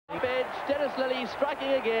edge. Dennis Lillee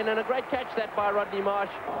striking again, and a great catch that by Rodney Marsh.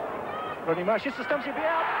 Rodney Marsh hits the stumps, he'll be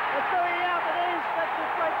out. It's going out, it is. That's the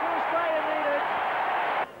break for Australia needed.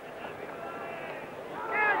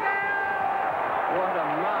 What a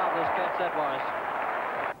marvellous catch that was.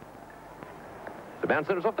 The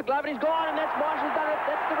bouncer is off the glove, and he's gone, and that's Marsh has done it.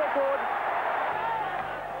 That's the record.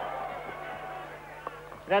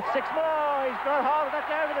 That's 6 more. He's got hold of that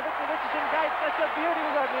over the Viv Richards gate. That's a beauty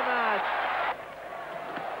with Rodney Marsh.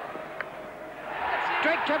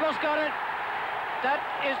 Drake Tripple's got it. That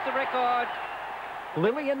is the record.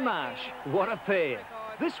 Lillee and Marsh, what a pair.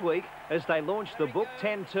 This week, as they launched the book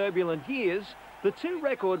 10 Turbulent Years, the two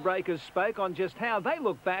record breakers spoke on just how they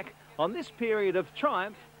look back on this period of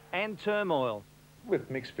triumph and turmoil. With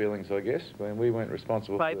mixed feelings, I guess, when we weren't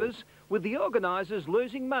responsible Papers, with the organisers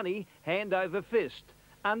losing money hand over fist,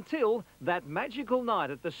 until that magical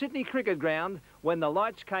night at the Sydney Cricket Ground when the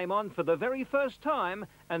lights came on for the very first time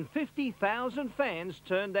and 50,000 fans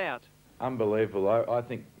turned out. Unbelievable. I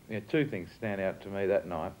think two things stand out to me that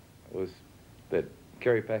night. Was that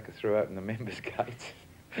Kerry Packer threw open the members' gates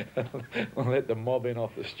and let the mob in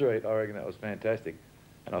off the street. I reckon that was fantastic.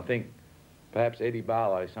 And I think perhaps Eddie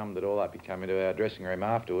Barlow summed it all up. He came into our dressing room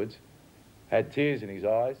afterwards, had tears in his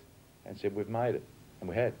eyes and said, "We've made it." And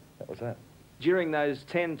we had. That was that. During those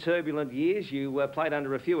 10 turbulent years, you played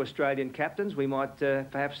under a few Australian captains. We might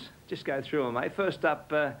perhaps just go through them, mate. First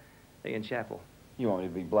up, Ian Chappell. You want me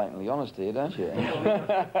to be blatantly honest here, don't you?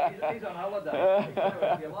 He's on holiday.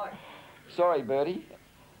 If you like. Sorry, Bertie.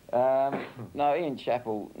 No, Ian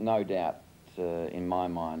Chappell, no doubt, in my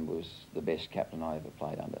mind, was the best captain I ever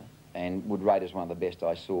played under, and would rate as one of the best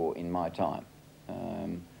I saw in my time.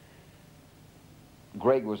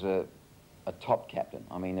 Greg was a top captain.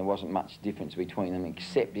 I mean, there wasn't much difference between them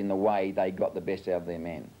except in the way they got the best out of their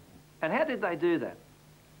men. And how did they do that?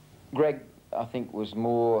 Greg, I think, was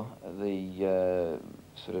more the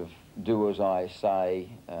sort of do as I say,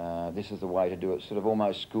 this is the way to do it, sort of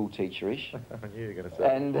almost school teacher-ish. I knew you were going to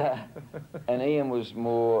say and Ian was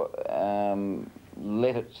more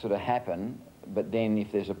let it sort of happen, but then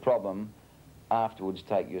if there's a problem, afterwards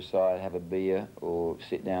take you aside, have a beer or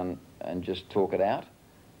sit down and just talk it out.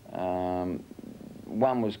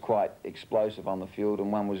 One was quite explosive on the field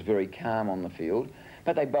and one was very calm on the field,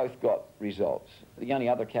 but they both got results. The only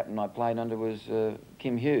other captain I played under was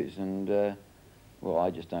Kim Hughes, and well,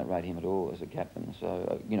 I just don't rate him at all as a captain.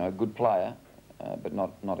 So, you know, a good player, but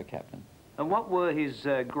not a captain. And what were his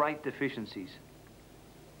great deficiencies?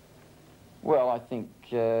 Well, I think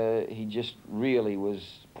he just really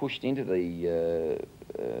was pushed into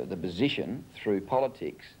the position through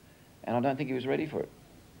politics, and I don't think he was ready for it.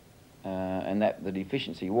 And that the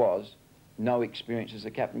deficiency was no experience as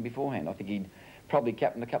a captain beforehand. I think he'd probably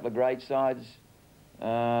captained a couple of grade sides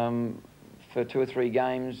for 2 or 3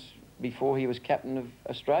 games before he was captain of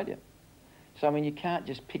Australia. So, I mean, you can't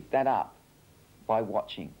just pick that up by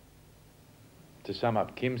watching. To sum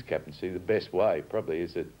up Kim's captaincy, the best way probably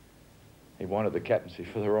is that he wanted the captaincy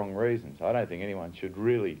for the wrong reasons. I don't think anyone should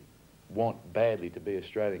really want badly to be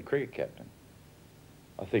Australian cricket captain.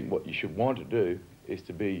 I think what you should want to do is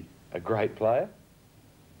to be a great player.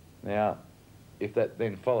 Now, if that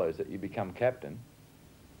then follows that you become captain,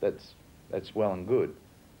 that's well and good.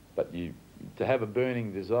 But to have a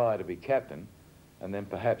burning desire to be captain and then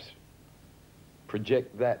perhaps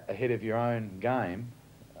project that ahead of your own game,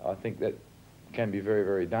 I think that can be very,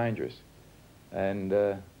 very dangerous. And,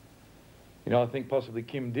 you know, I think possibly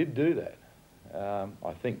Kim did do that.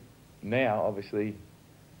 I think now, obviously,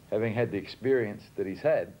 having had the experience that he's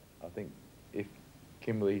had, I think if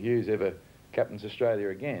Kimberley Hughes ever captains Australia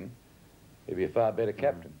again, he'd be a far better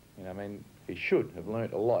captain. You know, I mean, he should have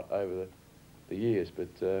learnt a lot over the years, but,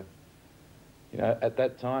 you know, at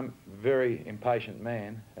that time, very impatient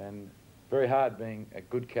man, and very hard being a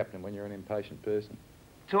good captain when you're an impatient person.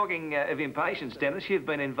 Talking of impatience, Dennis, you've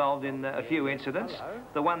been involved in a few incidents.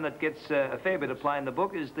 The one that gets a fair bit of play in the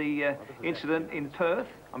book is the incident in Perth.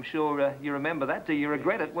 I'm sure you remember that. Do you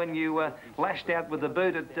regret it when you lashed out with the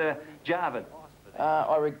boot at Jarvan?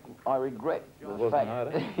 I regret the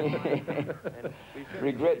fact.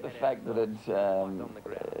 Regret the fact that it's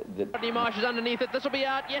that Rodney Marsh is underneath it. This will be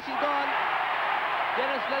out. Yes, he's gone.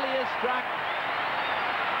 Dennis Lillee is struck.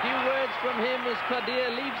 A few words from him as Claudia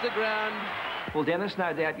leaves the ground. Well, Dennis,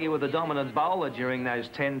 no doubt you were the dominant bowler during those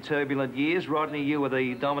 10 turbulent years. Rodney, you were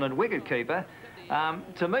the dominant wicketkeeper.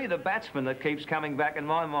 To me, the batsman that keeps coming back in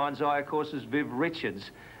my mind's eye, of course, is Viv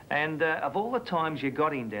Richards. And of all the times you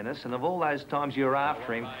got him, Dennis, and of all those times you were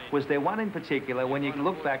after him, was there one in particular when you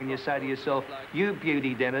look back and you say to yourself, you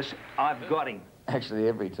beauty, Dennis, I've got him? Actually,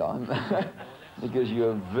 every time. because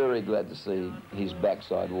you're very glad to see his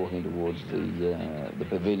backside walking towards the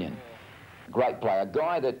pavilion. Great player, a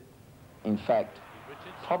guy that, in fact,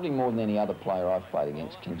 probably more than any other player I've played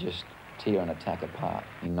against, can just tear an attack apart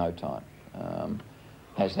in no time.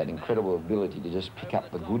 Has that incredible ability to just pick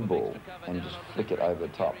up the good ball and just flick it over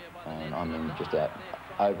the top. And I mean, just out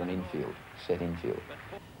over an infield, set infield.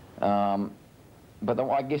 But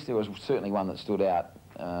I guess there was certainly one that stood out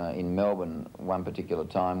in Melbourne one particular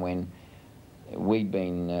time when we'd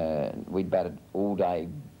batted all day,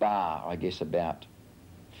 bar, I guess, about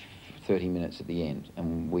 30 minutes at the end,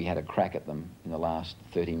 and we had a crack at them in the last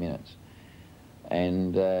 30 minutes.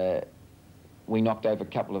 And we knocked over a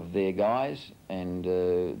couple of their guys, and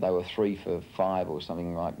they were 3 for 5 or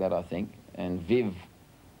something like that, I think. And Viv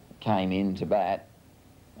came in to bat,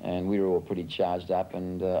 and we were all pretty charged up,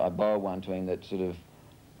 and I bowled one to him that sort of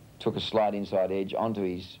took a slight inside edge onto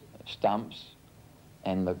his stumps,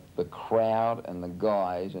 and the crowd and the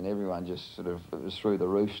guys and everyone just sort of, it was through the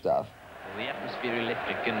roof stuff. The atmosphere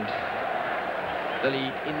electric, and Lillee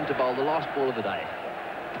in to bowl the last ball of the day.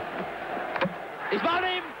 He's bowled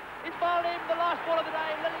him! He's bowled him! The last ball of the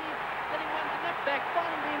day. Lillee getting one to nip back,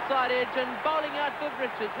 finding the inside edge and bowling out Viv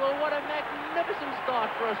Richards. Well, what a magnificent start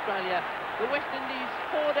for Australia. The West Indies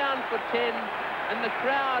 4 down for 10, and the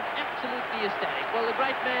crowd absolutely ecstatic. Well, the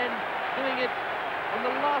great man doing it on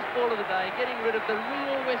the last ball of the day, getting rid of the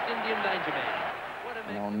real West Indian danger man.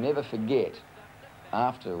 And I'll never forget,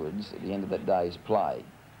 afterwards, at the end of that day's play,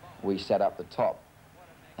 we sat up the top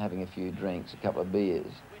having a few drinks, a couple of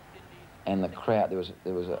beers, and the crowd,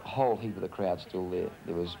 there was a whole heap of the crowd still there.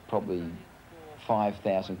 There was probably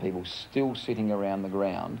 5,000 people still sitting around the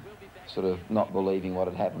ground, sort of not believing what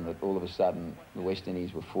had happened, that all of a sudden the West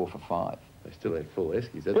Indies were 4 for 5. They still had full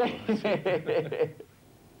eskies, that's what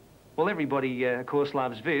Well, everybody, of course,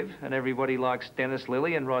 loves Viv, and everybody likes Dennis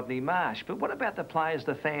Lillee and Rodney Marsh. But what about the players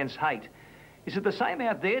the fans hate? Is it the same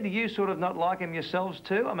out there? Do you sort of not like them yourselves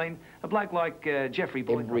too? I mean, a bloke like Jeffrey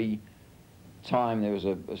Boyd. Every time there was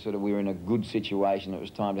a sort of, we were in a good situation, it was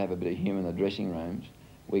time to have a bit of humour in the dressing rooms,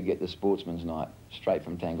 we get the sportsman's night straight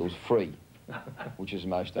from Tangles free, which is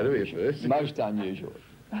most unusual. Most unusual.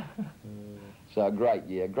 So great,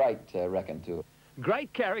 yeah, great raconteur.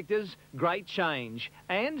 Great characters, great change,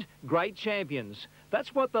 and great champions.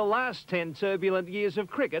 That's what the last 10 turbulent years of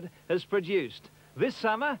cricket has produced. This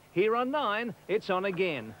summer, here on 9, it's on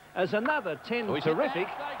again, as another 10 terrific,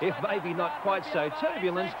 if maybe not quite so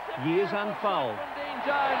turbulent, years unfold. Dean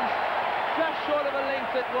Jones, just short of a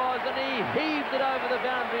length it was, and he heaved it over the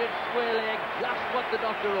boundary at square leg, just what the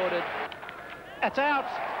doctor ordered. It's out.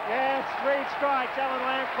 Yes, 3 strikes. Alan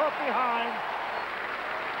Lamb caught behind.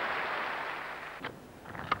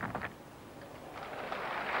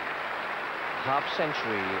 Half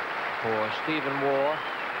century for Stephen Waugh.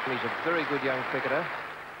 He's a very good young cricketer.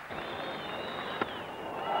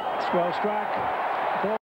 Well struck.